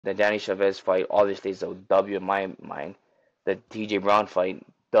The Danny Chavez fight obviously is a W in my mind. The TJ Brown fight,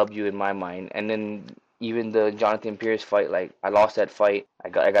 W in my mind. And then even the Jonathan Pierce fight, like I lost that fight. I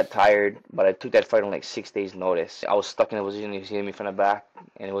got tired, but I took that fight on like 6 days notice. I was stuck in a position, he was hitting me from the back,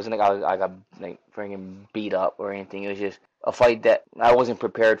 and it wasn't like I got like freaking beat up or anything. It was just a fight that I wasn't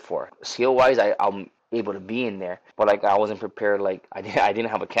prepared for. Skill wise, I'm able to be in there, but like I wasn't prepared. Like I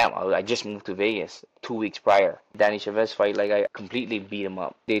didn't have a camp. I just moved to Vegas 2 weeks prior. Danny Chavez fight, like I completely beat him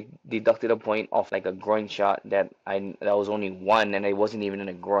up. They deducted a point off like a groin shot that was only one, and it wasn't even in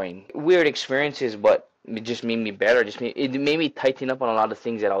a groin. Weird experiences, but it just made me better. It made me tighten up on a lot of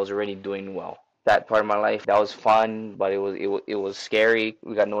things that I was already doing well. That part of my life, that was fun, but it was scary.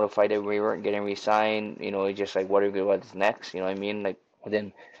 We got notified that we weren't getting re-signed. It's just like what's next? You know what I mean? Like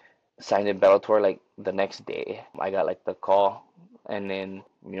then signed in Bellator like the next day. I got like the call, and then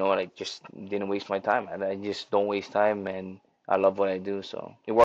I just didn't waste my time. I just don't waste time, and I love what I do, so it worked.